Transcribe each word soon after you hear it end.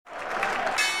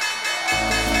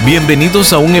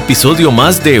Bienvenidos a un episodio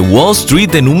más de Wall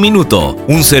Street en un minuto,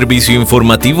 un servicio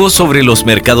informativo sobre los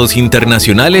mercados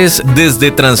internacionales desde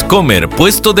Transcomer,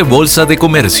 puesto de bolsa de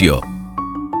comercio.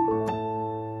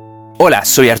 Hola,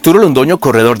 soy Arturo Londoño,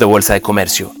 corredor de Bolsa de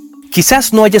Comercio.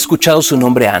 Quizás no haya escuchado su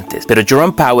nombre antes, pero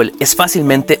Jerome Powell es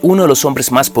fácilmente uno de los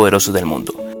hombres más poderosos del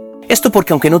mundo. Esto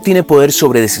porque aunque no tiene poder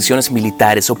sobre decisiones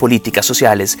militares o políticas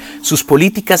sociales, sus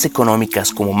políticas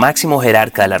económicas como máximo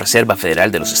jerarca de la Reserva Federal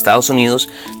de los Estados Unidos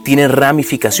tienen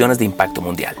ramificaciones de impacto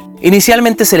mundial.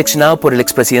 Inicialmente seleccionado por el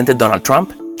expresidente Donald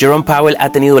Trump, Jerome Powell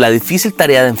ha tenido la difícil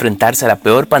tarea de enfrentarse a la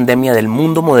peor pandemia del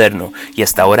mundo moderno y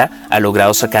hasta ahora ha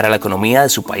logrado sacar a la economía de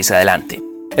su país adelante.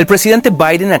 El presidente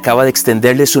Biden acaba de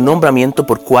extenderle su nombramiento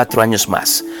por 4 años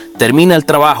más. Termina el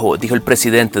trabajo, dijo el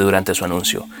presidente durante su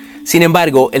anuncio. Sin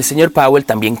embargo, el señor Powell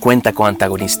también cuenta con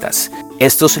antagonistas.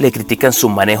 Estos le critican su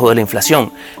manejo de la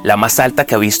inflación, la más alta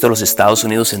que ha visto los Estados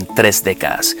Unidos en 3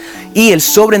 décadas, y el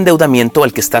sobreendeudamiento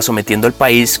al que está sometiendo el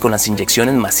país con las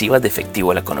inyecciones masivas de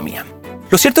efectivo a la economía.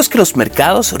 Lo cierto es que los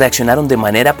mercados reaccionaron de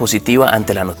manera positiva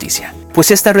ante la noticia, pues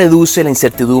esta reduce la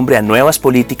incertidumbre a nuevas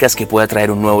políticas que pueda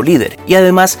traer un nuevo líder y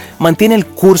además mantiene el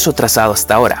curso trazado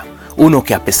hasta ahora, uno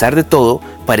que a pesar de todo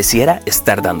pareciera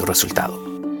estar dando resultado.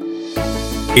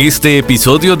 Este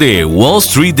episodio de Wall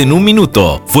Street en un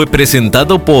minuto fue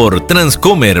presentado por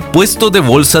Transcomer, puesto de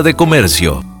bolsa de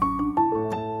comercio.